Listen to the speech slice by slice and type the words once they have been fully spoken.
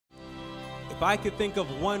If I could think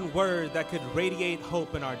of one word that could radiate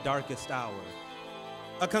hope in our darkest hour,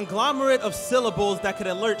 a conglomerate of syllables that could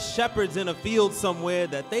alert shepherds in a field somewhere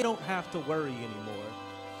that they don't have to worry anymore,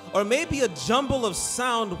 or maybe a jumble of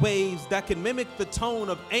sound waves that can mimic the tone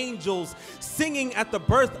of angels singing at the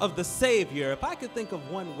birth of the Savior. If I could think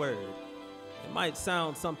of one word, it might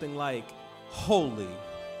sound something like holy.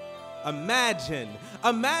 Imagine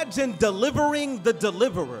delivering the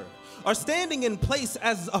deliverer, or standing in place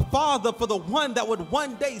as a father for the one that would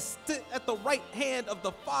one day sit at the right hand of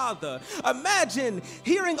the Father. Imagine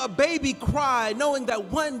hearing a baby cry, knowing that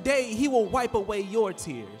one day he will wipe away your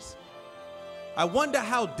tears. I wonder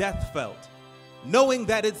how death felt, knowing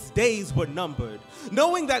that its days were numbered,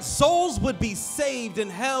 knowing that souls would be saved and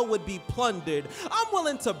hell would be plundered. I'm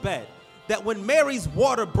willing to bet that when Mary's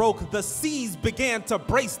water broke, the seas began to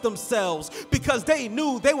brace themselves because they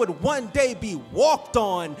knew they would one day be walked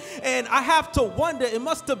on. And I have to wonder, it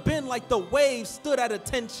must have been like the waves stood at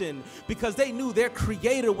attention because they knew their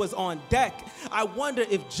Creator was on deck. I wonder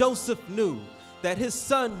if Joseph knew that his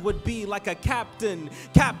son would be like a captain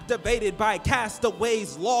captivated by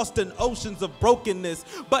castaways lost in oceans of brokenness,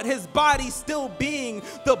 but his body still being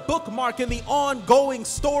the bookmark in the ongoing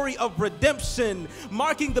story of redemption,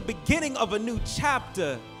 marking the beginning of a new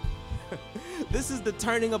chapter. This is the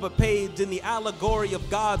turning of a page in the allegory of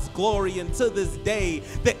God's glory, and to this day,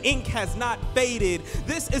 the ink has not faded.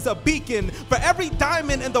 This is a beacon for every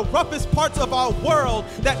diamond in the roughest parts of our world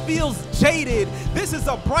that feels jaded. This is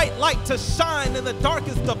a bright light to shine in the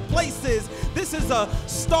darkest of places. This is a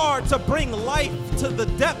star to bring life to the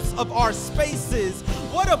depths of our spaces.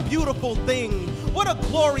 What a beautiful thing. What a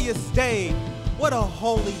glorious day. What a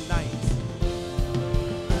holy night.